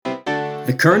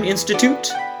The Current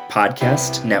Institute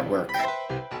Podcast Network.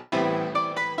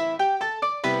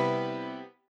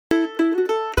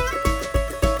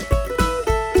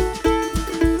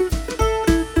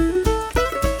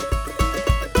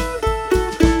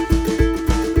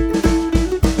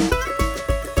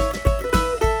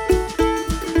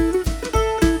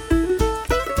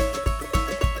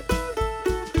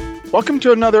 Welcome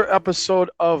to another episode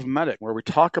of MEDICC, where we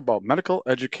talk about medical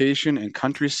education in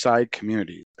countryside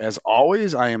communities. As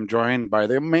always, I am joined by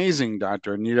the amazing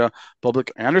Dr. Anita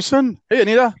Bublik-Anderson. Hey,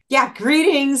 Anita. Yeah,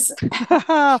 greetings.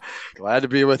 Glad to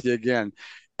be with you again.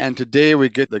 And today we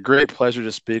get the great pleasure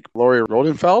to speak Lori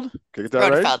Rodefeld. Did I get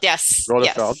that right? Rodefeld, yes.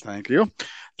 Rodefeld, yes. Thank you.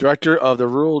 Director of the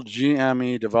Rural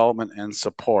GME Development and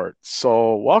Support.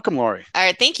 So welcome, Lori. All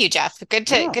right, thank you, Jeff. Good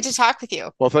to talk with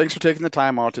you. Well, thanks for taking the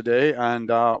time out today.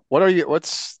 And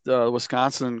what's the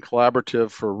Wisconsin Collaborative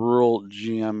for Rural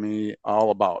GME all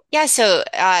about? Yeah, so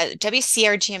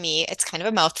WCRGME, it's kind of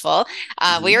a mouthful.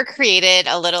 We were created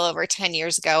a little over 10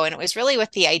 years ago, and it was really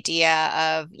with the idea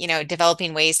of,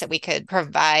 developing ways that we could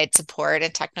provide support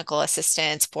and technical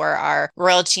assistance for our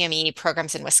rural GME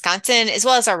programs in Wisconsin, as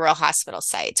well as our rural hospital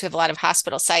sites. We have a lot of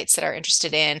hospital sites that are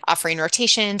interested in offering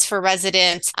rotations for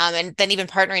residents, and then even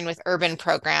partnering with urban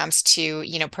programs to,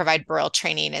 provide rural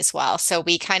training as well. So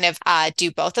we kind of do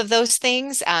both of those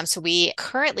things. So we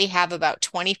currently have about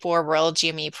 24 rural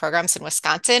GME programs in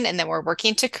Wisconsin, and then we're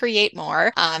working to create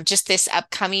more. Just this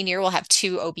upcoming year, we'll have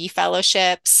 2 OB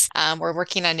fellowships. We're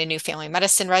working on a new family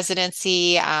medicine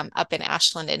residency up in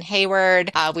Ashland and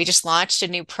Hayward. We just launched a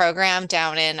new program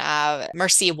down in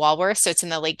Mercy Walworth, so it's in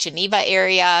the Lake Geneva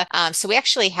area. So we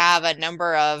actually have a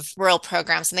number of rural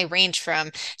programs, and they range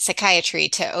from psychiatry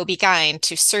to OB-GYN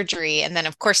to surgery, and then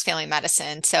of course family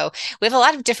medicine. So we have a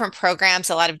lot of different programs,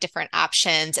 a lot of different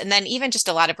options, and then even just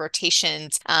a lot of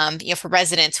rotations, for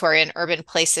residents who are in urban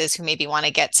places who maybe want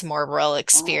to get some more rural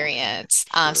experience.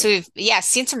 So we've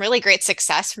seen some really great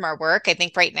success from our work. I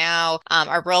think right now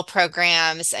our rural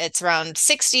programs, it's around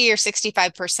 60 or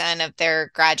 65% of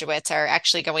their graduates are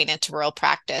actually going into rural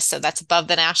practice. So that's above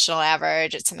the national average.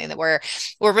 It's something that we're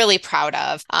really proud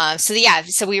of.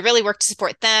 So we really work to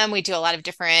support them. We do a lot of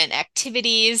different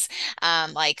activities,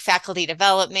 like faculty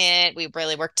development. We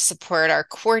really work to support our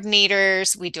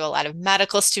coordinators. We do a lot of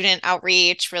medical student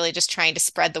outreach, really just trying to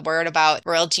spread the word about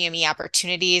rural GME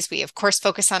opportunities. We of course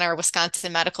focus on our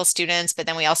Wisconsin medical students, but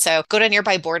then we also go to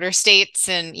nearby border states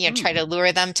and try to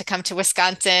lure them to come to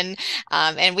Wisconsin.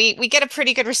 And we get a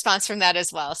pretty good response from that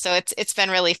as well. So it's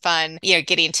been really fun,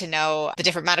 getting to know the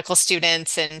different medical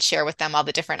students and share with them all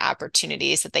the different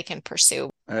opportunities that they can pursue.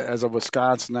 As a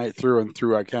Wisconsinite through and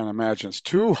through, I can't imagine it's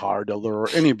too hard to lure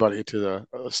anybody to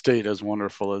the state as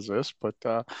wonderful as this. But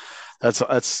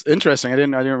that's interesting. I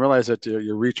didn't realize that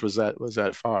your reach was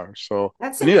that far. So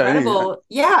that's incredible.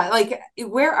 Yeah, like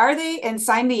where are they? And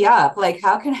sign me up. Like,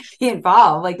 how can I be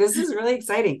involved? Like, this is really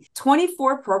exciting.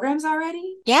 24 programs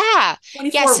already? Yeah.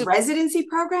 24 residency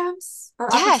programs?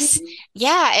 Yes.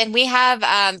 Yeah. And we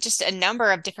have just a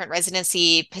number of different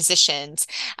residency positions.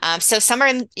 So some are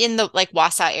in the like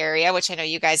Wausau area, which I know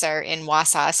you guys are in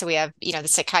Wausau. So we have, the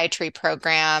psychiatry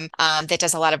program that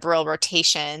does a lot of rural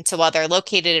rotation. So while they're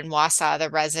located in Wausau, the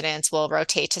residents will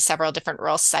rotate to several different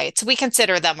rural sites. We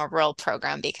consider them a rural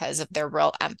program because of their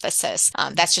rural emphasis.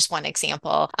 That's just one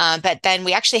example. But then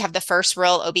we actually have the first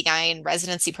rural OB-GYN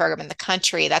residency program in the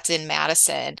country. That's in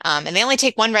Madison. And they only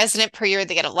take 1 resident per year.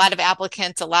 They get a lot of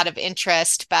applicants, a lot of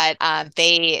interest, but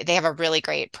they have a really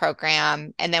great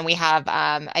program. And then we have,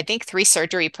 I think, 3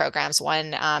 surgery programs.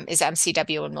 One is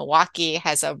MCW in Milwaukee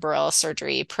has a rural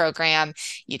surgery program.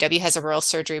 UW has a rural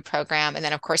surgery program. And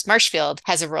then, of course, Marshfield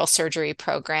has a rural surgery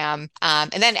program.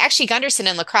 And then actually Gunderson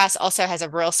and La Crosse also has a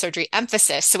rural surgery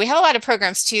emphasis. So we have a lot of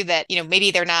programs too that,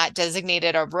 maybe they're not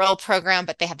designated a rural program,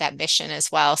 but they have that mission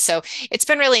as well. So it's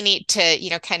been really neat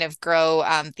to, kind of grow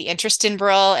the interest in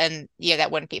rural, and,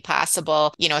 that wouldn't be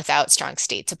possible, without strong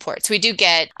state support. So we do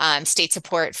get state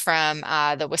support from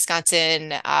the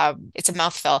Wisconsin, it's a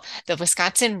mouthful, the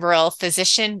Wisconsin Rural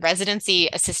Physician Residency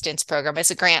Assistance Program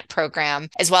is a grant program,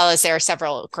 as well as there are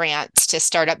several grants to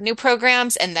start up new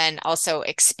programs and then also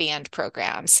expand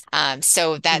programs.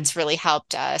 So that's really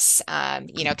helped us,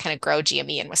 kind of grow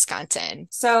GME in Wisconsin.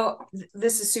 So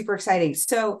this is super exciting.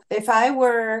 So if I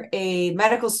were a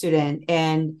medical student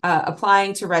and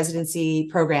applying to residency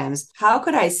programs, how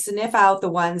could I sniff out the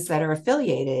ones that are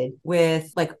affiliated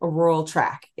with like a rural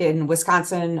track in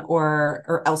Wisconsin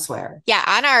or elsewhere? Yeah,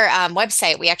 on our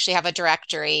website, we actually have a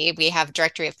directory. We have a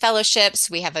directory of fellowships.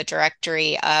 We have a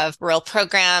directory of rural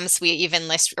programs. We even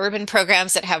list urban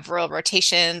programs that have have rural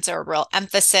rotations or rural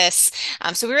emphasis.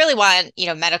 So we really want,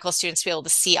 medical students to be able to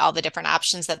see all the different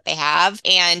options that they have.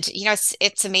 And,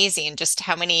 it's amazing just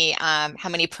how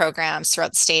many programs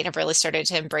throughout the state have really started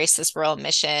to embrace this rural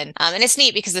mission. And it's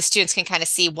neat because the students can kind of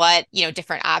see what,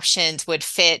 different options would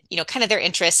fit, kind of their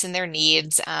interests and their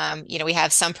needs. We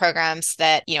have some programs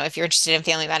that, if you're interested in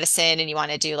family medicine and you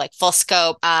want to do like full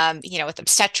scope, with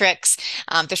obstetrics,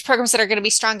 there's programs that are going to be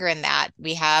stronger in that.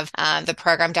 We have the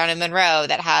program down in Monroe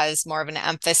that has more of an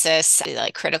emphasis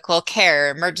like critical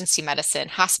care, emergency medicine,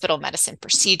 hospital medicine,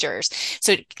 procedures.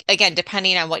 So again,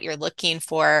 depending on what you're looking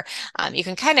for, you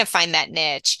can kind of find that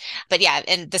niche. But yeah,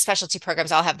 and the specialty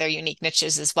programs all have their unique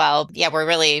niches as well. Yeah, we're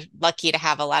really lucky to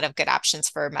have a lot of good options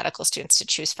for medical students to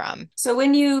choose from. So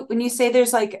when you say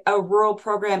there's like a rural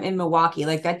program in Milwaukee,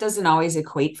 like that doesn't always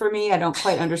equate for me. I don't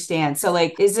quite understand. So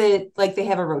like, is it like they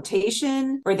have a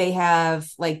rotation or they have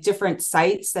like different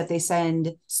sites that they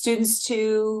send students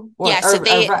to? So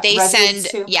they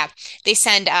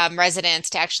send residents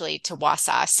to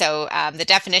Wausau. So the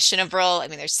definition of rural,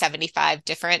 there's 75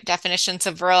 different definitions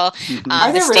of rural.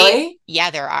 Are there really?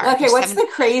 Yeah, there are. Okay, what's the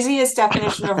craziest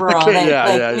definition of rural?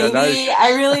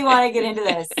 I really want to get into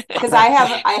this because I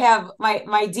have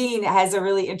my dean has a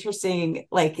really interesting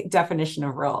like definition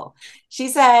of rural. She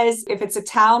says if it's a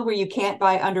town where you can't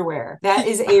buy underwear, that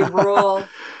is a rural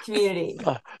community.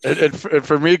 And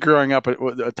for me growing up, it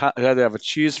had to have a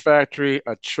cheese factory,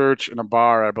 a church, and a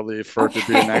bar, I believe, for it to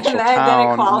be an actual town.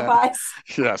 Then it qualifies.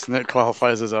 And it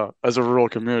qualifies as a rural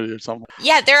community or something.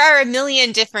 Yeah, there are a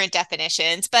million different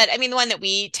definitions, but the one that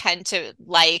we tend to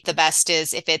like the best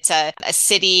is if it's a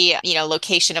city,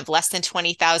 location of less than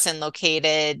 20,000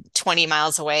 located 20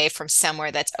 miles away from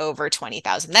somewhere that's over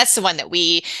 20,000. That's the one that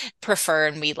we prefer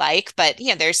and we like. But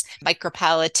there's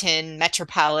micropolitan,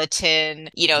 metropolitan,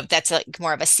 that's like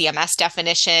more of a CMS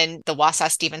definition. The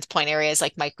Wausau Stevens Point area is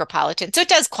like micropolitan. So it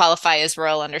does qualify as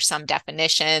rural under some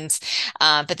definitions.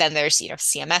 But then there's,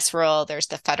 CMS rural, there's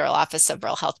the Federal Office of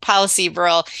Rural Health Policy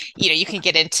rural. You can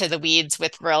get into the weeds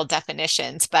with rural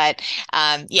definitions, but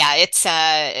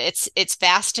it's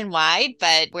vast and wide,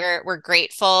 but we're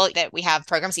grateful that we have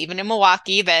programs even in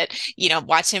Milwaukee that,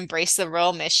 want to embrace the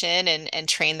rural mission and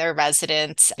train their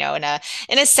residents, in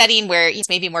a setting where it's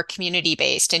maybe more community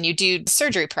based, and you do the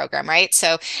surgery program, right?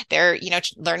 So they're,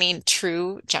 learning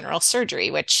true general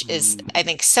surgery, which is, I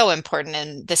think, so important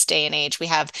in this day and age. We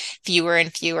have fewer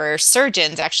and fewer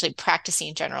surgeons actually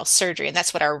practicing general surgery, and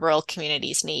that's what our rural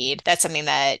communities need. That's something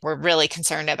that we're really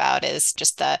concerned about, is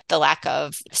just the lack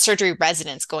of surgery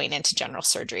residents going into general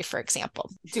surgery, for example.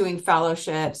 Doing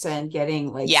fellowships and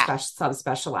getting like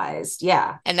subspecialized.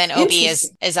 Yeah. And then OB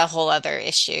is a whole other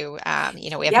issue. We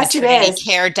have maternity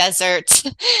care deserts.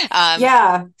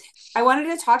 I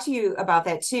wanted to talk to you about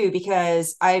that too,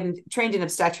 because I'm trained in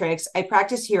obstetrics. I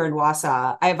practice here in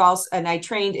Wausau. I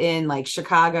trained in like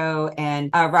Chicago and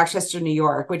Rochester, New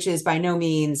York, which is by no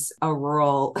means a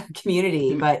rural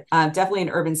community, but definitely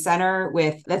an urban center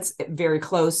that's very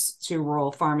close to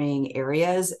rural farming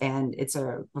areas. And it's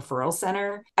a referral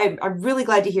center. I'm really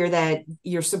glad to hear that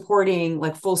you're supporting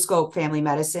like full scope family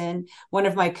medicine. One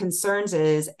of my concerns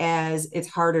is, as it's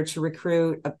harder to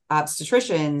recruit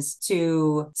obstetricians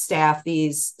to staff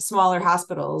these smaller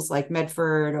hospitals like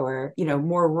Medford or,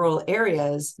 more rural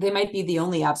areas, they might be the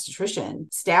only obstetrician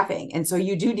staffing. And so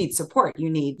you do need support. You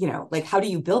need, how do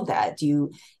you build that? Do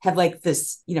you have like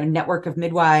this, network of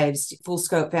midwives, full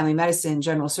scope family medicine,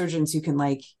 general surgeons who can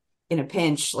like, in a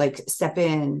pinch, like step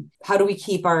in? How do we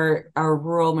keep our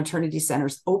rural maternity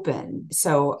centers open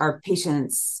so our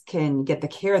patients can get the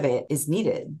care that is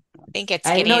needed? I think it's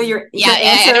I know your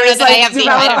I don't know that I have the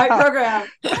my program.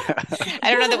 I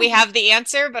don't know that we have the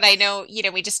answer, but I know,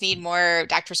 we just need more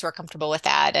doctors who are comfortable with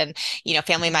that. And,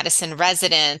 family medicine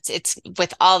residents, it's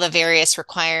with all the various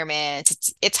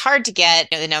requirements, it's hard to get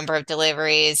the number of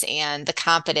deliveries and the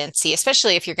competency,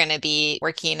 especially if you're going to be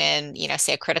working in,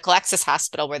 say a critical access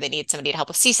hospital where they need somebody to help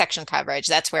with C-section coverage.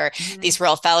 That's where these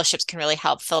rural fellowships can really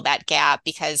help fill that gap,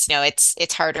 because,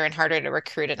 it's harder and harder to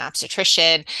recruit an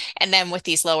obstetrician. And then with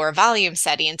these lower volume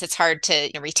settings, it's hard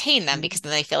to retain them, because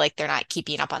then they feel like they're not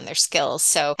keeping up on their skills.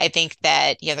 So I think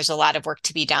that, there's a lot of work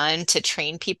to be done to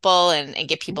train people and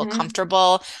get people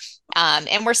comfortable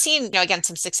And we're seeing, again,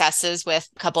 some successes with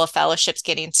a couple of fellowships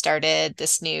getting started,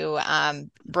 this new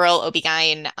rural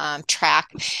OB-GYN track.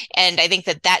 And I think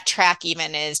that track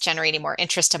even is generating more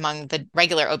interest among the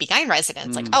regular OB-GYN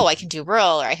residents. Like, oh, I can do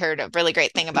rural, or I heard a really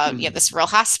great thing about this rural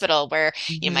hospital where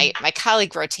my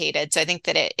colleague rotated. So I think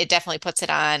that it definitely puts it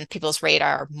on people's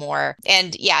radar more.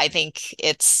 And yeah, I think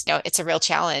it's a real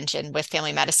challenge. And with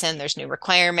family medicine, there's new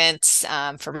requirements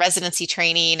for residency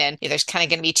training, and there's kind of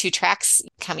going to be two tracks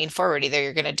coming forward. Either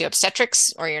you're going to do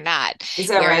obstetrics or you're not. Is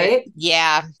that right?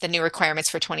 Yeah, the new requirements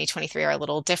for 2023 are a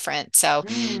little different. So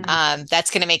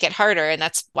that's going to make it harder. And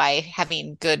that's why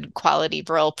having good quality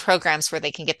rural programs where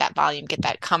they can get that volume, get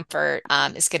that comfort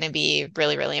is going to be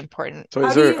really, really important.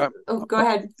 So go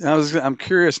ahead. I'm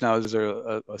curious now, is there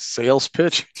a sales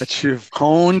pitch that you've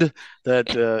honed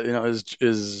that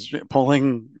is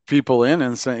pulling people in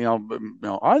and saying,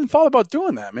 I hadn't thought about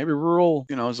doing that. Maybe rural,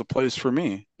 is a place for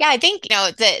me. Yeah, I think,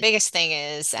 the biggest thing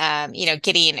is,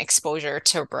 getting exposure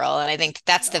to rural. And I think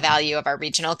that's the value of our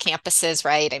regional campuses,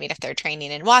 right? I mean, if they're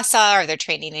training in Wausau or they're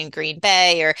training in Green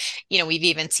Bay, or, we've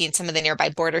even seen some of the nearby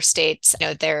border states,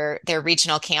 their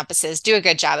regional campuses do a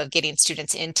good job of getting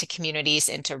students into communities,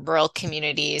 into rural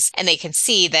communities. And they can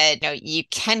see that, you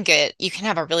can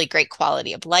have a really great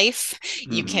quality of life.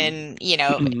 You can,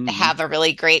 have a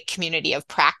really great community of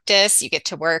practice. You get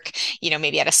to work,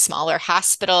 maybe at a smaller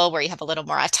hospital where you have a little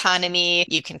more autonomy.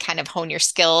 You can kind of hone your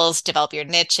skills, develop your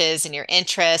niches and your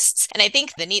interests. And I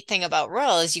think the neat thing about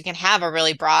rural is you can have a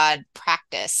really broad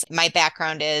practice. My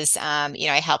background is,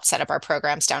 I helped set up our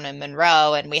programs down in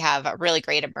Monroe, and we have a really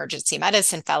great emergency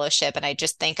medicine fellowship. And I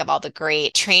just think of all the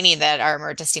great training that our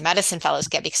emergency medicine fellows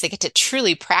get, because they get to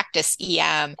truly practice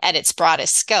EM at its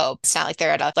broadest scope. It's not like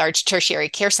they're at a large tertiary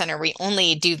care center where you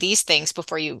only do these things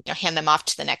before you hand them off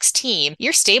to the next team.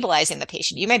 You're stabilizing the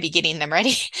patient. You might be getting them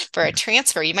ready for a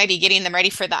transfer. You might be getting them ready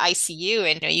for the ICU,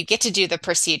 and you get to do the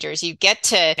procedures. You get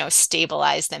to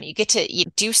stabilize them. You get to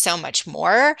do so much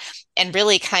more and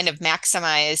really kind of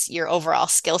maximize your overall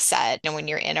skill set when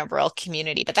you're in a rural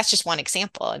community. But that's just one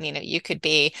example. I mean, you could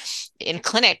be in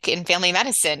clinic in family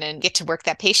medicine and get to work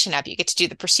that patient up. You get to do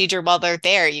the procedure while they're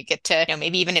there. You get to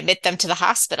maybe even admit them to the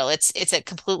hospital. It's a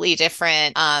completely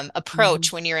different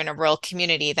approach when you're in a rural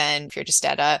community than if you're just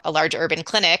at a large urban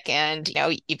clinic and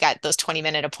you've got those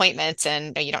 20-minute appointments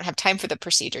and you don't have time for the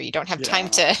procedure. You don't have time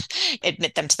to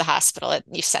admit them to the hospital.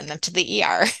 You send them to the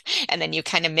ER, and then you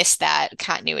kind of miss that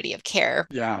continuity of care.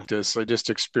 Yeah, I just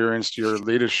experienced your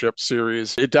leadership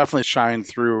series. It definitely shined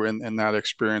through in that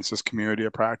experience, this community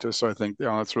of practice. So I think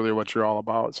that's really what you're all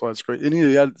about. So that's great.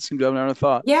 You seem to have another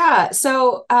thought. Yeah.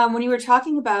 So when you were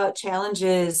talking about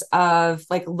challenges of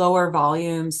like lower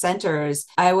volume centers,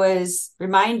 I was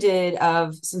reminded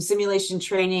of some simulation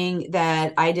training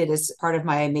that I did as part of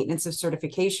my maintenance of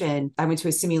certification. I went to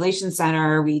a simulation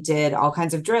center. We did all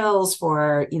kinds of drills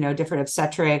for, different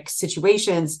obstetric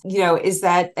situations. Is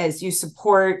that as you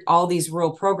support all these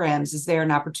rural programs, is there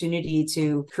an opportunity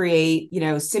to create,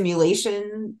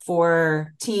 simulation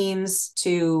for teams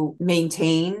to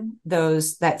maintain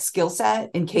that skill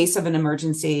set in case of an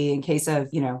emergency, in case of,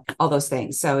 all those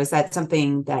things? So is that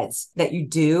something that you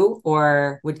do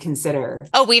or would consider?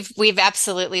 Oh, we've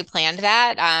absolutely planned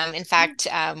that. In fact,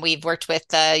 we've worked with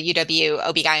the UW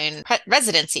OB-GYN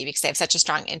residency because they have such a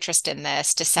strong interest in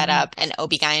this to set up an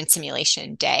OB-GYN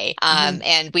simulation day.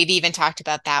 And we've even talked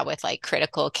about that with like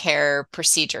critical care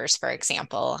procedures, for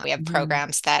example. We have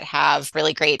programs that have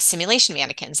really great simulation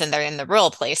mannequins, and they're in the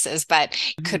rural places, but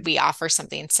could we offer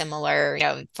something similar,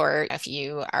 for if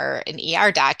you are an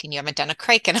ER doc and you haven't done a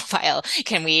crike in a while,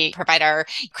 can we provide our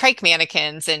crike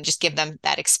mannequins and just give them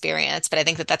that experience? But I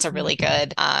think that's a really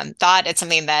good thought. It's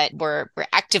something that we're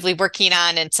actively working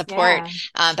on and support.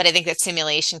 But I think that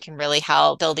simulation can really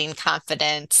help building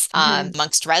confidence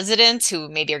amongst residents who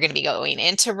maybe are going to be going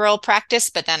into rural practice,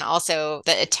 but then also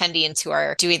the attendings who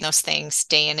are doing those things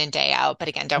day in and day out, but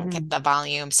again, don't get the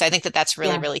volume. So I think that's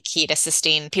really, really key to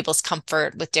sustain people's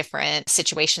comfort with different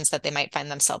situations that they might find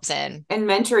themselves in. And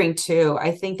mentoring too.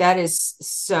 I think that is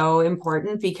so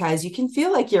important because you can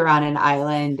feel like you're on an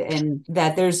island and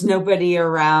that there's nobody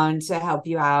around to help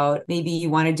you out. Maybe you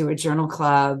want to do a journal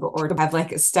club or have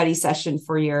like a study session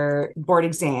for your board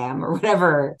exam or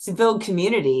whatever, to build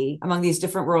community among these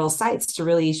different rural sites to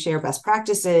really share best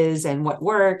practices and what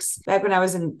works. Back when I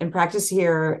was in practice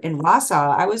here in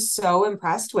Wausau, I was so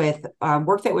impressed with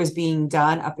work that was being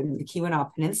done up in the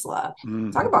Keweenaw Peninsula.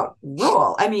 Talk about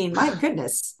rural. I mean, my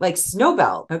goodness, like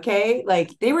snowbelt. Okay.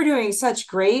 Like they were doing such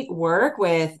great work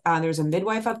with, there's a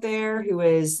midwife up there who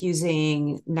was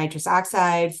using nitrous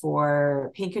oxide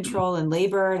for pain control and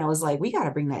labor. And I was like, we got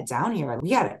to bring that down here. We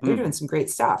got they're doing some great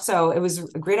stuff. So it was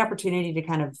a great opportunity to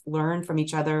kind of learn from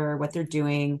each other what they're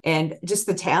doing, and just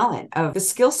the talent of the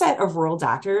skill set of rural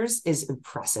doctors is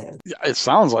impressive. Yeah, it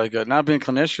sounds like it. Not being a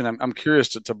clinician, I'm curious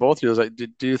to both of you. Is like,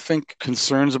 do you think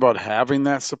concerns about having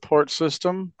that support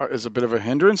system is a bit of a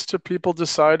hindrance to people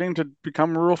deciding to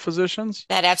become rural physicians?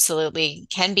 That absolutely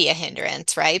can be a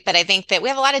hindrance, right? But I think that we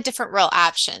have a lot of different rural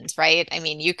options, right? I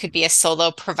mean, you could be a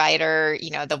solo provider,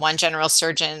 the one general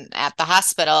surgeon at the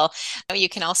hospital. You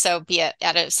can also be at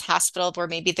a hospital where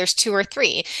maybe there's two or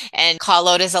three, and call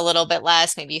load is a little bit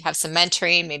less. Maybe you have some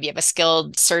mentoring. Maybe you have a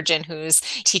skilled surgeon who's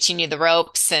teaching you the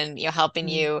ropes and helping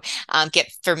you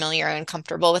get familiar and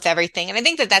comfortable with everything. And I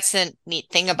think that that's the neat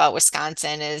thing about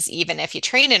Wisconsin is even if you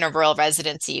train in a rural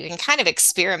residency, you can kind of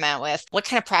experiment with what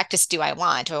kind of practice do I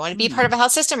want? Do I want to be part of a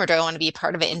health system, or do I want to be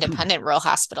part of an independent rural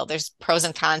hospital? There's pros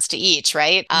and cons to each,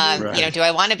 right? Right. Do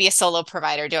I want to be a solo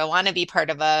provider? Do I want to be part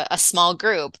of a small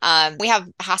group? We have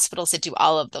hospitals that do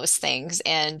all of those things.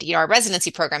 And, our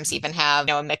residency programs even have,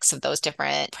 a mix of those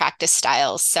different practice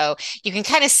styles. So you can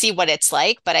kind of see what it's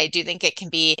like, but I do think it can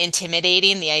be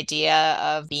intimidating, the idea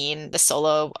of being the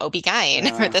solo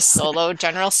OB-GYN or the solo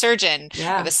general surgeon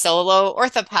or the solo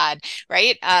orthopod,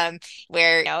 right?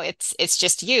 Where, it's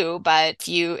just you, but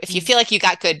if you feel like you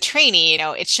got good training,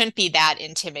 it shouldn't be that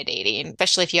intimidating,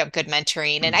 especially if you have good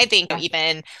mentoring. And I think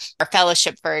even our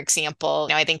fellowship, for example,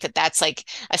 I think that that's like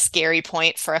a scary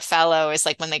point for a fellow is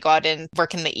like when they go out and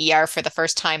work in the ER for the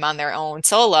first time on their own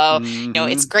solo.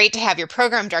 It's great to have your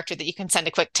program director that you can send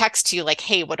a quick text to, like,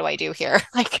 hey, what do I do here?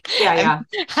 Like,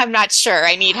 I'm not sure.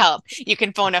 I need help. You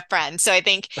can phone a friend. So I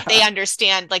think they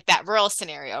understand like that rural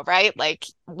scenario, right? Like,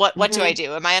 what do I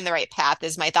do? Am I on the right path?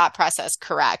 Is my thought process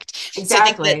correct?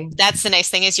 Exactly. So I think that's the nice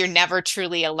thing is you're never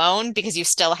truly alone because you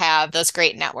still have those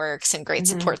great networks and great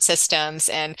support systems,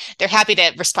 and they're happy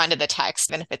to respond to the text.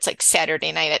 Even if it's like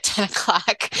Saturday night at 10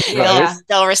 o'clock,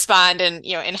 they'll respond and,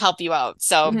 and help you out.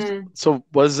 So, So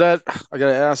was that, I got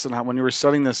to ask, and when you were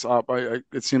setting this up,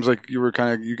 it seems like you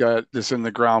got this in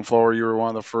the ground floor. You were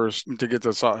one of the first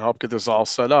to help get this all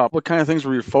set up. What kind of things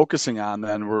were you focusing on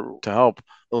then to help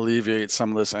alleviate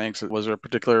some of this angst? Was there a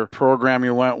particular program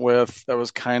you went with that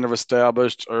was kind of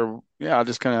established, or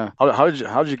just kind of how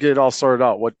did you get it all sorted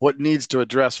out? What needs to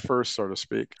address first, so to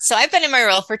speak? So I've been in my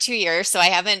role for 2 years, so I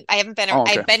haven't been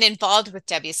I've been involved with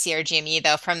WCR GME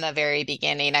though from the very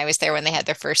beginning. I was there when they had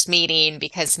their first meeting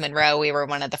because Monroe, we were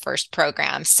one of the first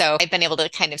programs. So I've been able to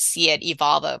kind of see it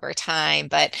evolve over time.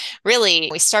 But really,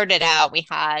 we started out, we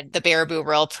had the Baraboo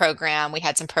Rural program, we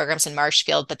had some programs in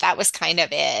Marshfield, but that was kind of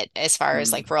it as far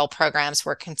as like rural programs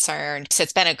were concerned. So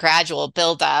it's been a gradual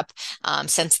buildup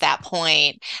since that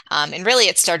point. And really,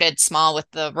 it started small with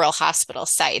the rural hospital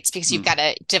sites because you've got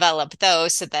to develop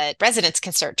those so that residents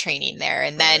can start training there.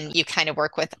 And then you kind of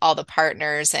work with all the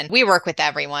partners, and we work with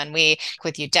everyone. We work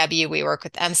with UW, we work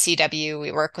with MCW,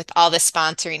 we work with all the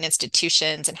sponsoring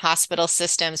institutions and hospital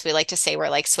systems. We like to say we're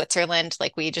like Switzerland.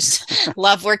 Like we just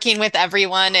love working with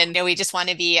everyone, and we just want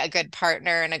to be a good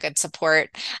partner and a good support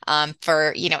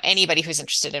for anybody who's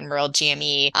interested in rural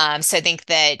GME. So I think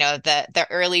that the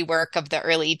early work of the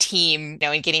early team,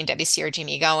 in getting WCR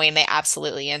GME going, they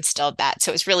absolutely instilled that.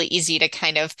 So it was really easy to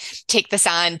kind of take this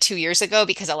on 2 years ago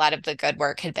because a lot of the good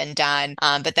work had been done.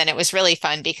 But then it was really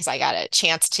fun because I got a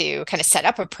chance to kind of set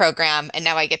up a program, and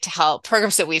now I get to help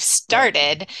programs that we've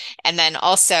started and then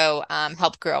also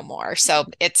help grow more. So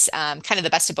it's kind of the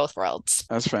best of both worlds.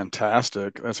 That's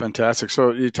fantastic. That's fantastic.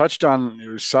 So you touched on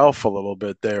yourself a little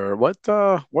bit there. What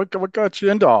got you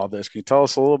into all this? Can you tell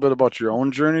us a little bit about your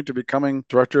own journey to becoming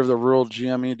director of the Rural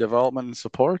GME Development and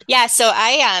Support? Yeah, so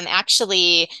I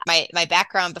actually my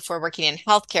background before working in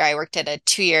healthcare, I worked at a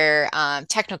 2-year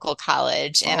technical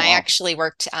college, and I actually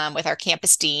worked with our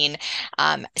campus dean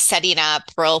setting up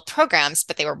rural programs,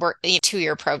 but they were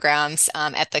 2-year programs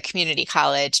at the community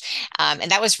college, and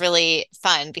that was really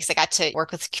fun because I got to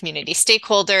work with community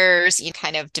stakeholders,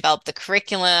 kind of develop the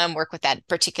curriculum, work with that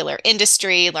particular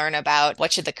industry, learn about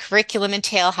what should the curriculum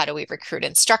entail, how do we recruit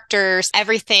instructors,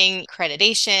 everything,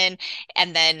 accreditation,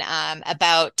 and then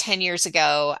about 10 years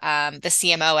ago, the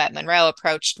CMO at Monroe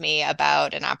approached me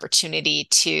about an opportunity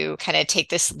to kind of take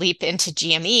this leap into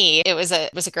GME. It was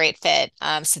a great fit.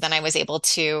 So then I was able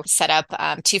to set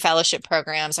up 2 fellowship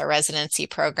programs, our residency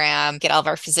program, get all of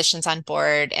our physicians on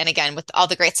board. And again, with all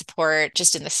the great support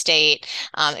just in the state,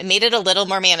 it made it a little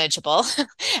more manageable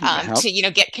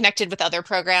to, get connected with other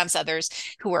programs, others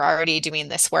who were already doing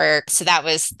this work. So that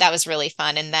was really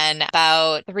fun. And then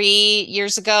about 3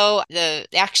 years ago, the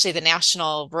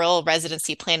National Rural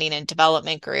Residency Planning and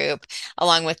Development Group,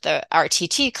 along with the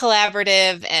RTT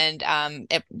Collaborative and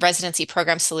Residency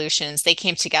Program Solutions, they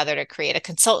came together to create a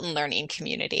consultant learning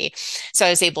community. So I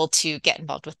was able to get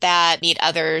involved with that, meet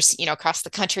others, across the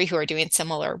country who are doing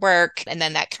similar work. And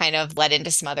then that kind of led into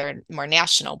some other more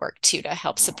national work too, to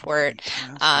help support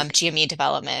GME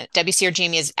development. WCR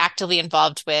GME is actively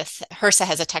involved with HRSA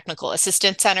has a technical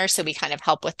assistance center. So we kind of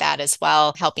help with that as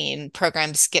well, helping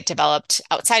programs get developed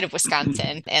outside of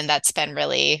Wisconsin. And that's been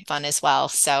really fun as well.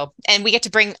 So, and we get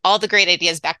to bring all the great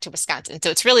ideas back to Wisconsin. So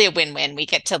it's really a win-win. We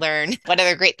get to learn what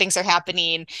other great things are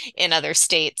happening in other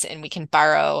states, and we can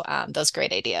borrow those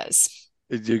great ideas.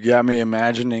 You got me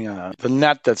imagining the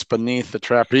net that's beneath the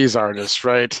trapeze artist,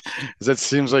 right? Because that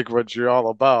seems like what you're all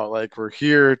about. Like, we're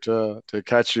here to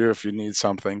catch you if you need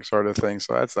something, sort of thing.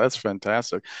 So that's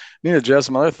fantastic. Nina, Jess,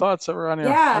 some other thoughts that were on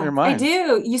your mind? I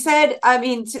do. You said, I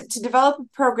mean, to develop a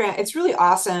program, it's really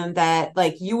awesome that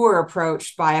like you were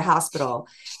approached by a hospital,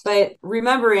 but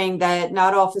remembering that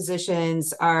not all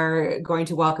physicians are going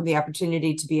to welcome the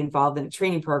opportunity to be involved in a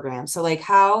training program. So like,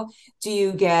 how do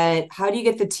you get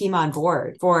the team on board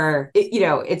for it?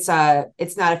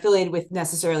 It's not affiliated with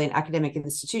necessarily an academic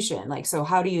institution. Like, so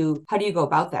how do you go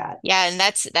about that? Yeah, and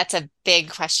that's a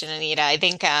big question, Anita. I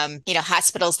think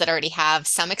hospitals that already have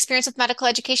some experience with medical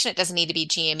education, it doesn't need to be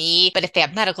GME, but if they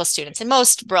have medical students, and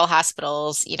most rural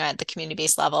hospitals, at the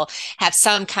community-based level, have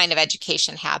some kind of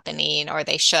education happening, or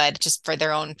they should, just for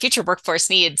their own future workforce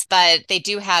needs. But they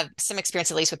do have some experience,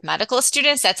 at least with medical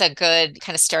students. That's a good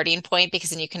kind of starting point,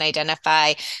 because then you can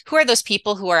identify who are those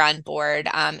people who are on board.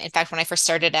 In fact, when I first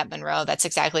started at Monroe, that's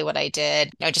exactly what I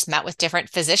did. I just met with different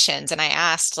physicians, and I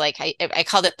asked, like, I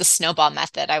called it the snowball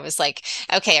method. I was like,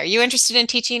 okay, are you interested in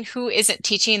teaching? Who isn't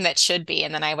teaching that should be?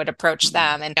 And then I would approach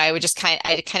them, and I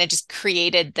kind of just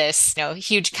created this,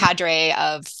 huge cadre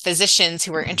of physicians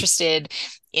who were interested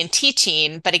in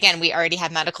teaching. But again, we already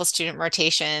had medical student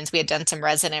rotations. We had done some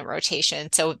resident rotations.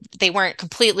 So it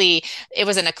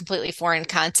wasn't a completely foreign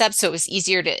concept. So it was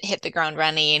easier to hit the ground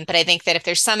running. But I think that if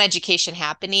there's some education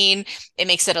happening, it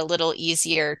makes it a little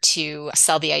easier to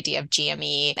sell the idea of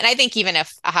GME. And I think even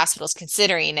if a hospital is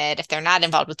considering it, if they're not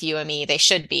involved with UME, they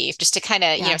should be, just to kind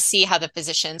of, see how the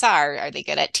physicians are. Are they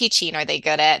good at teaching? Are they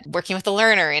good at working with the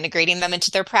learner, integrating them into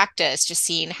their practice, just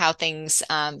seeing how things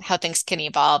can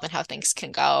evolve and how things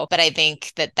can go. But I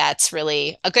think that that's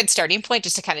really a good starting point,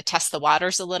 just to kind of test the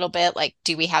waters a little bit. Like,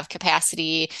 do we have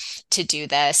capacity to do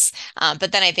this?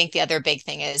 But then I think the other big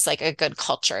thing is like a good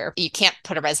culture. You can't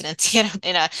put a residency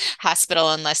in a hospital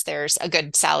unless there's a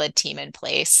good, solid team in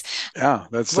place. Yeah,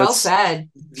 that's well said.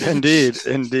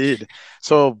 Indeed.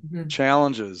 So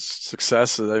challenges,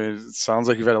 successes. I mean, it sounds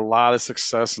like you've had a lot of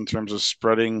success in terms of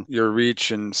spreading your reach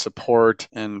and support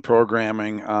and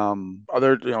programming.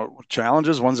 Other,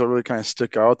 challenges, ones that really kind of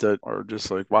stick out that are just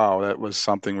like, wow, that was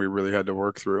something we really had to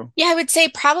work through. Yeah, I would say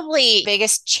probably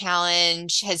biggest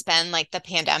challenge has been like the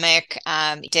pandemic.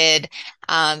 Did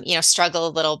struggle a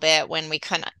little bit when we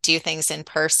couldn't do things in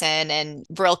person, and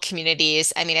rural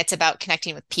communities. I mean, it's about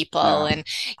connecting with people. Yeah. And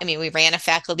I mean, we ran a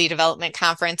faculty development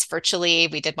conference virtually.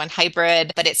 We did one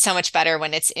hybrid, but it's so much better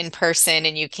when it's in person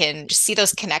and you can just see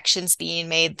those connections being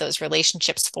made, those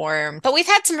relationships form. But we've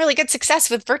had some really good success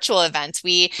with virtual events.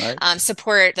 We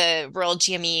support the Rural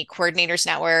GME Coordinators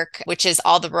Network, which is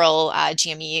all the rural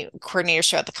GME coordinators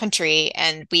throughout the country.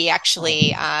 And we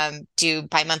actually do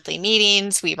bi-monthly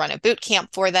meetings. We run a boot camp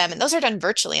for them, and those are done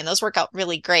virtually, and those work out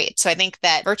really great. So I think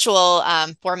that virtual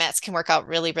formats can work out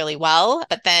really, really well,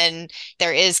 but then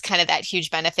there is kind of that huge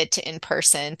benefit to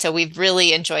in-person. So we've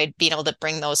really enjoyed being able to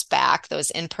bring those back, those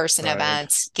in-person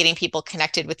events, getting people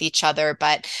connected with each other.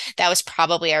 But that was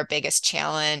probably our biggest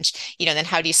challenge. Then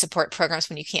how do you support programs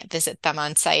when you can't visit them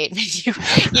on site? you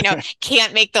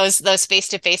can't make those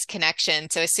face-to-face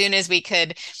connections. So as soon as we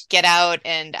could get out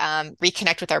and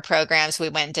reconnect with our programs, we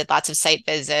went and did lots of site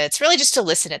visits, really just to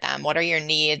listen to them. What are your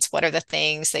needs? What are the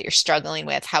things that you're struggling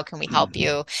with? How can we help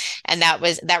you? And that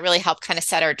really helped kind of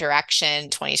set our direction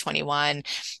 2021,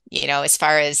 as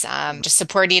far as just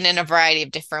supporting in a variety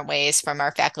of different ways, from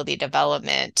our faculty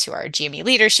development to our GME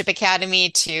Leadership Academy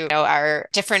to our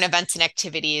different events and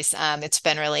activities. It's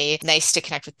been really nice to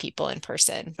connect with people in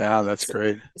person. Yeah, that's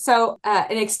great. So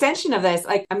an extension of this,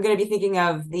 like, I'm going to be thinking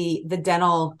of the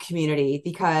dental community,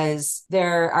 because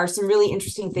there are some really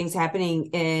interesting things happening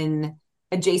in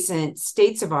adjacent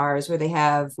states of ours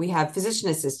where we have physician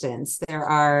assistants, there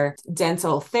are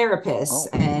dental therapists,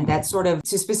 and that's sort of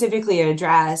to specifically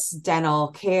address dental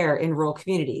care in rural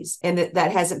communities. And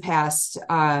that hasn't passed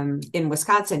in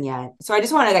Wisconsin yet. So I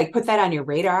just want to like put that on your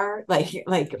radar,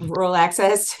 like rural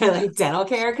access to like dental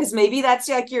care, because maybe that's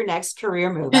like your next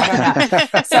career move. I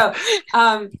don't know. So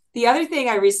the other thing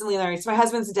I recently learned, so my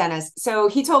husband's a dentist. So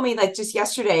he told me like just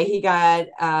yesterday, he got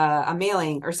a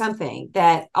mailing or something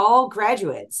that all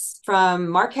graduates from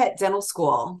Marquette Dental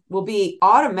School will be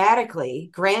automatically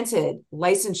granted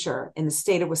licensure in the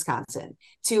state of Wisconsin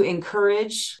to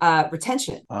encourage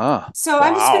retention. So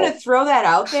I'm just going to throw that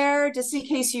out there just in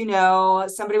case you know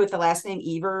somebody with the last name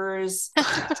Evers,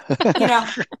 you know,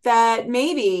 that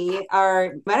maybe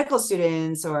our medical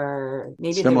students or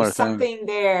maybe Similar there was something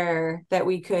there that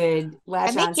we could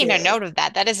latch I'm making onto. a note of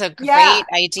that. That is a great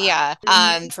idea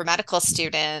for medical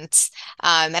students.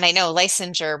 And I know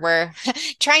licensure, we're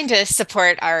trying to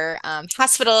support our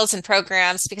hospitals and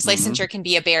programs because licensure can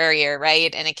be a barrier,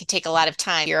 right? And it can take a lot of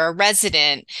time. You're a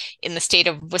resident in the state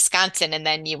of Wisconsin and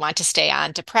then you want to stay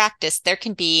on to practice. There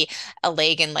can be a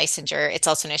lag in licensure. It's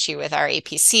also an issue with our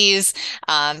APCs.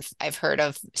 I've heard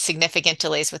of significant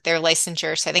delays with their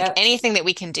licensure. So I think anything that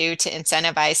we can do to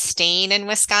incentivize staying in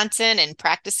Wisconsin and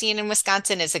practicing in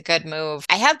Wisconsin is a good move.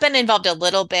 I have been involved a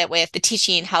little bit with the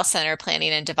teaching health center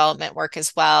planning and development work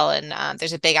as well. And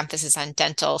there's a big emphasis on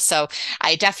dental. So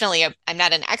I definitely, I'm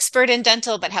not an expert in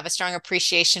dental, but have a strong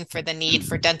appreciation for the need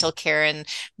for dental care in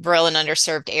rural and underserved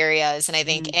areas. And I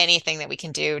think anything that we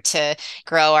can do to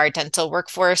grow our dental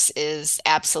workforce is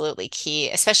absolutely key,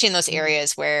 especially in those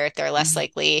areas where they're less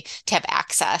likely to have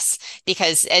access.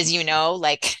 Because as you know,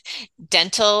 like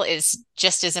dental is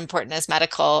just as important as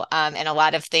medical. And a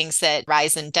lot of things that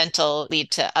rise in dental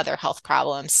lead to other health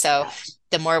problems. So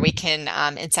the more we can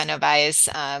incentivize,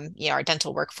 our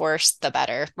dental workforce, the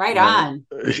better. Right on.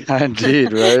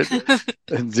 Indeed, right?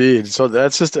 Indeed. So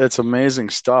it's amazing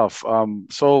stuff.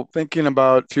 So thinking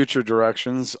about future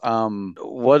directions,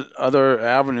 what other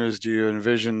avenues do you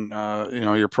envision,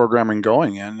 your programming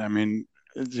going in? I mean,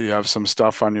 do you have some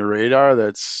stuff on your radar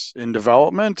that's in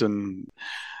development and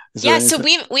so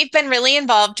we've been really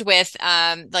involved with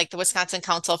like the Wisconsin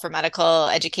Council for Medical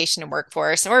Education and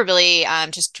Workforce, and we're really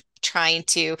just trying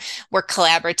to work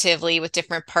collaboratively with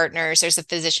different partners. There's a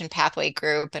physician pathway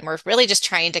group, and we're really just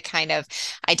trying to kind of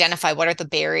identify what are the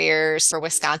barriers for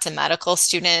Wisconsin medical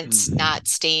students not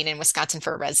staying in Wisconsin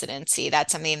for residency.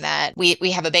 That's something that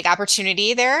we have a big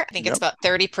opportunity there. I think it's about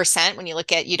 30% when you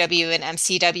look at UW and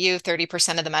MCW,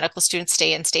 30% of the medical students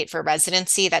stay in state for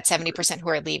residency. That's 70% who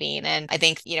are leaving. And I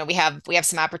think, we have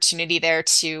some opportunity there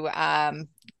to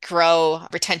grow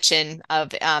retention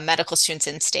of medical students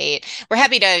in state. We're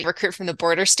happy to recruit from the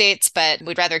border states, but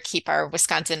we'd rather keep our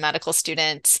Wisconsin medical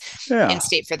students in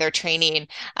state for their training.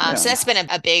 So that's been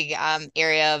a big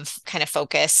area of kind of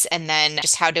focus. And then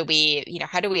just how do we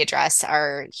address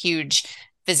our huge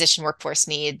physician workforce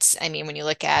needs? I mean, when you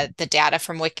look at the data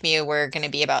from WICMU, we're going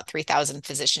to be about 3,000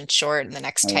 physicians short in the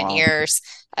next 10 years.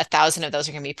 1,000 of those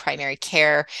are going to be primary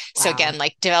care. So again,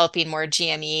 like developing more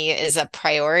GME is a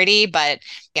priority, but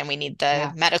again, we need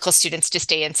the medical students to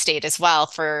stay in state as well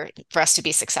for us to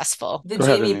be successful. The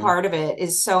GME part of it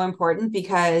is so important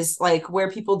because like where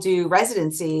people do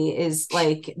residency is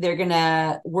like they're going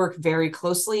to work very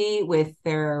closely with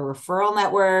their referral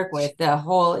network, with the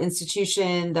whole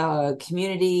institution, the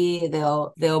community.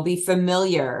 They'll be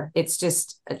familiar. It's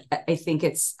just, I think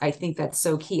that's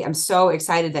so key. I'm so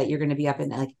excited that you're going to be up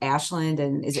in like Ashland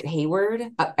and is it Hayward?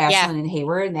 Ashland and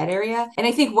Hayward in that area. And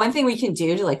I think one thing we can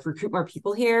do to like recruit more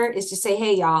people here is to say,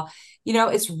 hey, y'all,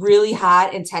 it's really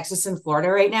hot in Texas and Florida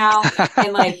right now.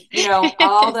 And like,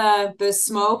 all the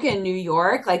smoke in New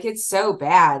York, like it's so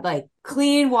bad. Like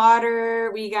clean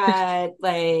water, we got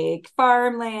like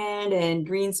farmland and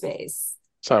green space.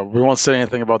 So we won't say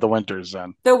anything about the winters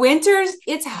then. The winters,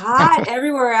 it's hot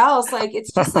everywhere else. Like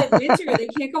it's just like winter. They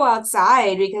can't go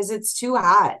outside because it's too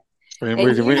hot.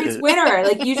 It's winter.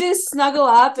 Like you just snuggle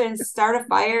up and start a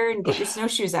fire and get your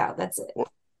snowshoes out. That's it.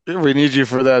 We need you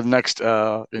for that next,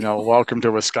 welcome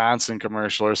to Wisconsin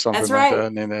commercial or something That's right.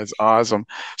 like that. And that's awesome.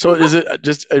 So is it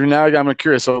just, now I'm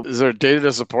curious. So is there data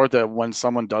to support that when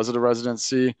someone does a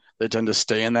residency, they tend to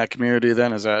stay in that community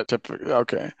then? Is that typical?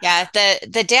 Okay. Yeah,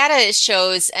 the data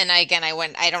shows, and again,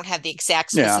 I don't have the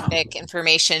exact Yeah. specific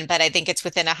information, but I think it's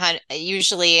within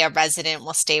usually a resident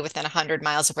will stay within 100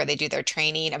 miles of where they do their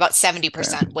training. About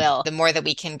 70% will. The more that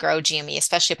we can grow GME,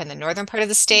 especially up in the northern part of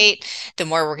the state, the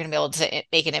more we're going to be able to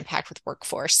make an impact with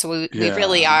workforce. So we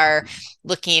really are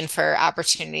looking for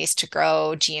opportunities to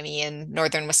grow GME in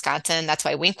northern Wisconsin. That's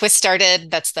why WINC was started.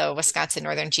 That's the Wisconsin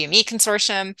Northern GME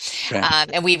Consortium.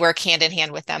 And we work hand in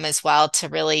hand with them as well to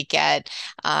really get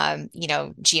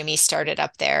GME started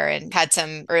up there and had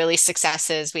some early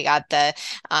successes. We got the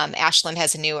Ashland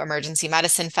has a new emergency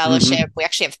medicine fellowship. We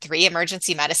actually have 3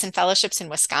 emergency medicine fellowships in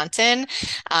Wisconsin,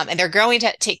 and they're growing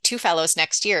to take 2 fellows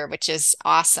next year, which is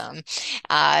awesome.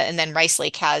 And then Rice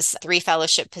Lake has 3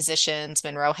 fellowship positions.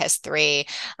 Monroe has 3.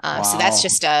 So that's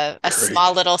just a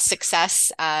small little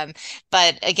success.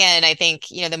 But again, I think,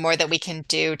 the more that we can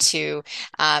do to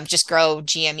just grow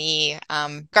GME,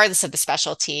 regardless of the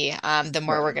specialty, the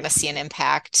more we're going to see an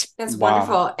impact. That's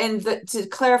wonderful. And to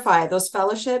clarify, those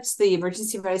fellowships, the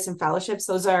emergency medicine fellowships,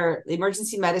 those are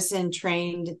emergency medicine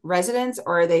trained residents,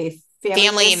 or are they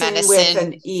family medicine with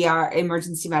an ER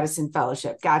emergency medicine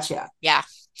fellowship? Gotcha. Yeah.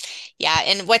 Yeah.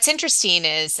 And what's interesting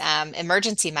is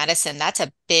emergency medicine, that's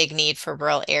a big need for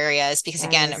rural areas because,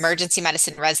 again, emergency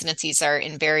medicine residencies are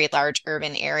in very large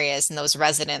urban areas, and those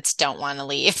residents don't want to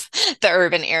leave the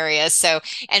urban areas. So,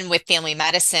 and with family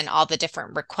medicine, all the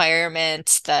different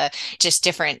requirements, the just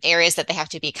different areas that they have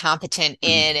to be competent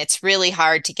in, it's really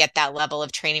hard to get that level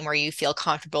of training where you feel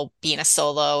comfortable being a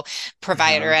solo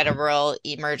provider at a rural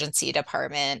emergency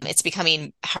department. It's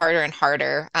becoming harder and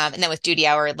harder. And then with duty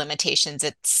hour limitations,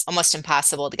 it's almost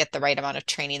impossible to get the right amount of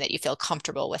training that you feel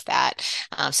comfortable with that.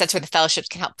 So that's where the fellowships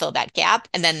can help fill that gap.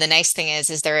 And then the nice thing is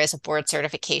there is a board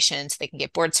certification, so they can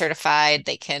get board certified,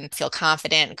 they can feel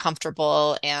confident and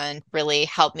comfortable and really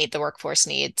help meet the workforce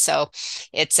needs. So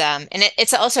it's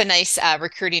it's also a nice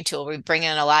recruiting tool. We bring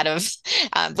in a lot of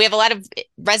we have a lot of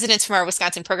residents from our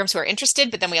Wisconsin programs who are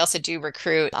interested, but then we also do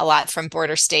recruit a lot from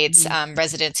border states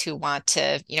residents who want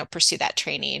to pursue that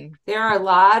training. There are a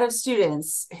lot of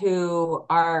students who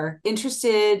are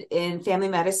interested in family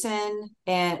medicine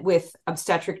and with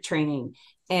obstetric training.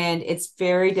 And it's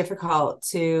very difficult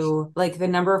to, like, the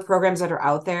number of programs that are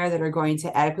out there that are going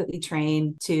to adequately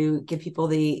train to give people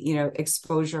the,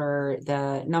 exposure,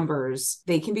 the numbers,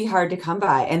 they can be hard to come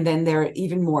by. And then they're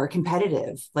even more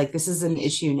competitive. Like, this is an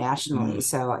issue nationally.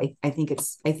 So I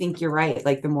think you're right.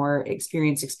 Like, the more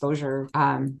experience exposure,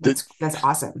 that's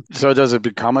awesome. So does it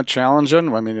become a challenge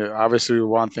then? I mean, obviously we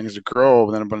want things to grow,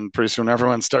 but then pretty soon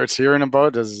everyone starts hearing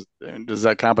about it. Does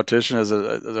that competition, as I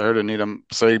heard it, need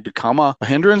to become a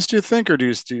hindrance, do you think, or do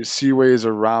you see ways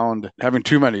around having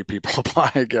too many people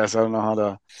apply? I guess I don't know how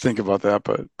to think about that,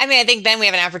 but I mean, I think then we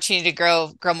have an opportunity to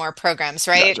grow more programs,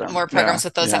 right? Gotcha. More programs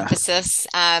with those emphasis,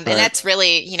 and that's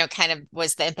really kind of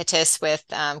was the impetus with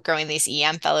growing these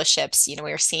EM fellowships. We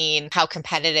were seeing how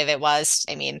competitive it was.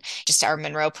 I mean, just our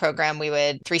Monroe program, we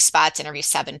would 3 spots interview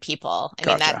 7 people. I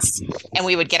mean, and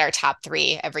we would get our top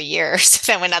 3 every year.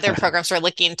 So then when other programs were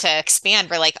looking to expand,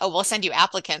 we're like, oh, we'll send you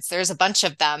applicants. There's a bunch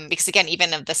of them, because again,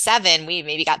 even of the 7, we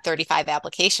maybe got 35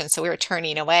 applications. So we were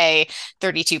turning away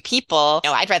 32 people.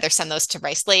 I'd rather send those to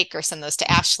Rice Lake or send those to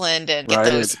Ashland and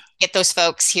get those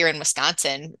folks here in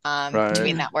Wisconsin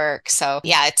doing that work. So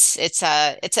yeah,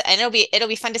 and it'll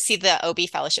be fun to see the OB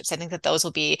fellowships. I think that those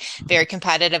will be very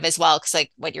competitive as well, because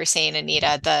like what you're saying,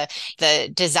 Anita, the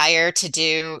desire to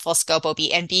do full scope OB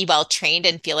and be well trained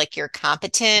and feel like you're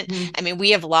competent. I mean,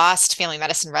 we have lost family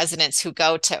medicine residents who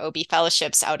go to OB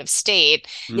fellowships out of state,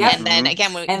 and then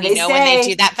again, we know when they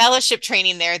do that fellowship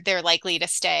training, they're likely to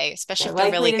stay, especially if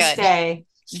they're really good.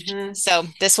 So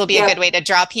this will be a good way to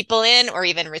draw people in or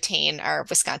even retain our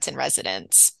Wisconsin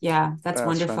residents. Yeah, that's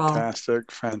wonderful.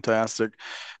 Fantastic.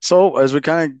 So as we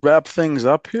kind of wrap things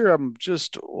up here, I'm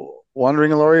just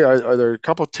wondering, Lori, are there a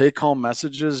couple of take-home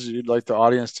messages you'd like the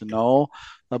audience to know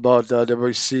about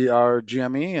WCR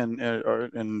GME?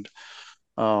 And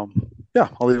I'll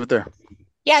leave it there.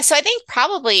 Yeah, so I think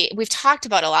probably we've talked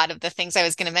about a lot of the things I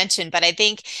was going to mention, but I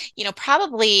think,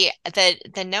 probably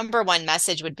the number one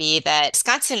message would be that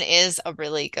Wisconsin is a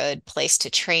really good place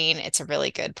to train. It's a really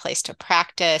good place to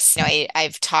practice.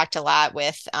 I've talked a lot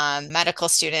with medical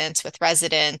students, with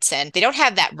residents, and they don't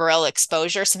have that rural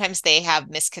exposure. Sometimes they have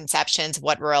misconceptions of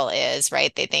what rural is,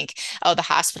 right? They think, oh, the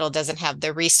hospital doesn't have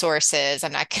the resources,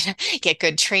 I'm not going to get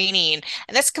good training.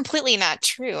 And that's completely not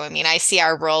true. I mean, I see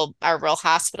our rural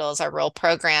hospitals, our rural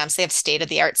programs, they have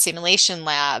state-of-the-art simulation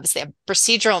labs, they have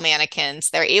procedural mannequins.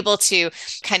 They're able to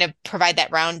kind of provide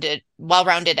that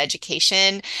well-rounded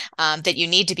education, that you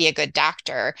need to be a good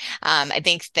doctor. I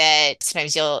think that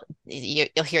sometimes you'll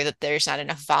hear that there's not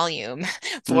enough volume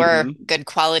for good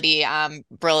quality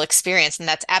rural experience, and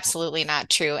that's absolutely not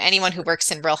true. Anyone who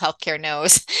works in rural healthcare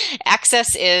knows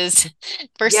access is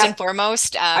first and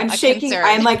foremost I'm a shaking. concern.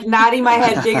 I'm like nodding my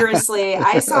head vigorously.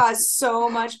 I saw so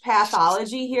much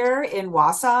pathology here in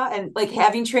Wausau, and like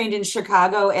having trained in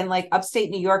Chicago and like upstate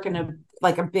New York in a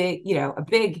big,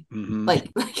 like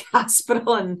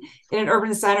hospital and in an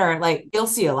urban center, like you'll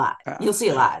see a lot. You'll see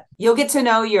a lot. You'll get to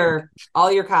know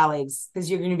all your colleagues because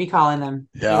you're going to be calling them.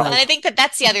 Yeah. Like, and I think that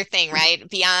that's the other thing, right?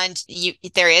 Beyond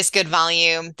there is good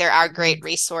volume. There are great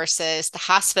resources. The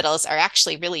hospitals are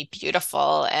actually really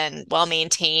beautiful and well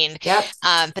maintained. Yep.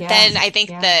 But then I think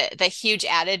the huge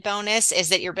added bonus is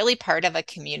that you're really part of a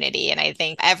community. And I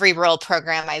think every rural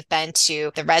program I've been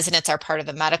to, the residents are part of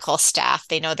the medical staff.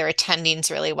 They know their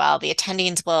attendings really well. The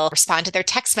attendings will respond to their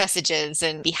text messages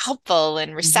and be helpful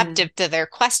and receptive to their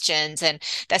questions. And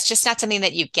that's just not something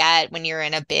that you get when you're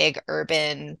in a big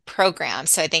urban program.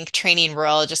 So I think training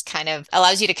rural just kind of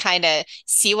allows you to kind of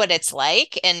see what it's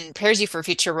like and prepares you for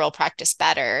future rural practice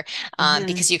better,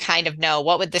 because you kind of know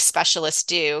what would this specialist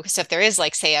do. So if there is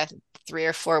like, say, a 3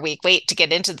 or 4 week wait to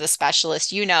get into the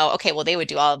specialist, okay, well, they would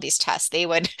do all of these tests.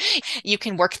 You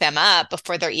can work them up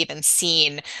before they're even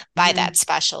seen by that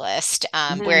specialist.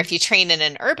 Where if you train in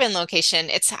an urban location,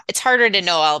 it's harder to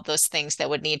know all of those things that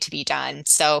would need to be done.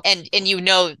 So, and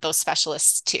those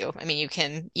specialists too. I mean, you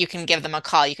can give them a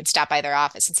call. You can stop by their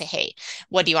office and say, hey,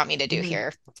 what do you want me to do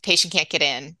here? The patient can't get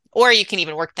in. Or you can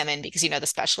even work them in because you know the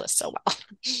specialist so well.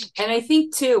 And I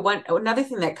think too, another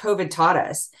thing that COVID taught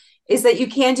us is that you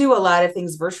can do a lot of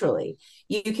things virtually.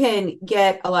 You can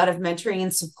get a lot of mentoring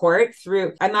and support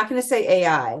through, I'm not going to say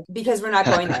AI because we're not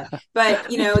going there, but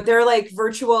they're like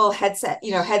virtual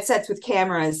headsets with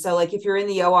cameras. So like if you're in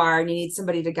the OR and you need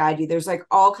somebody to guide you, there's like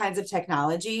all kinds of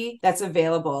technology that's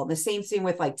available. The same thing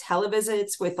with like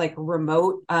televisits with like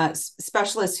remote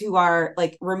specialists who are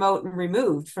like remote and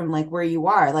removed from like where you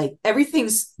are. Like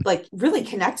everything's like really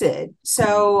connected.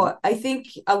 So I think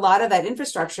a lot of that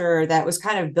infrastructure that was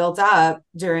kind of built up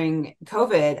during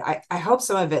COVID, I hope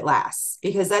some of it lasts,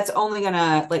 because that's only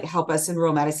gonna like help us in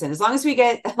rural medicine. As long as we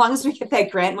get that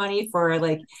grant money for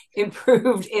like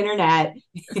improved internet,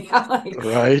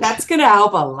 right, that's gonna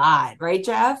help a lot, right,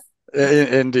 Jeff?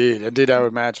 Indeed, I would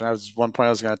imagine. That was one point I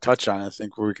was going to touch on. I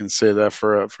think we can say that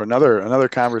for another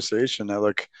conversation I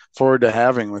look forward to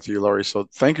having with you, Lori. So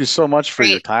thank you so much for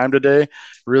your time today.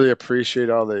 Really appreciate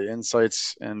all the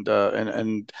insights and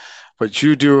what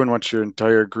you do and what your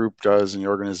entire group does and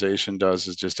your organization does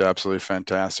is just absolutely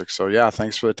fantastic. So yeah,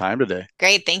 thanks for the time today.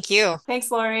 Great, thank you. Thanks,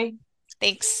 Lori.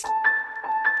 Thanks.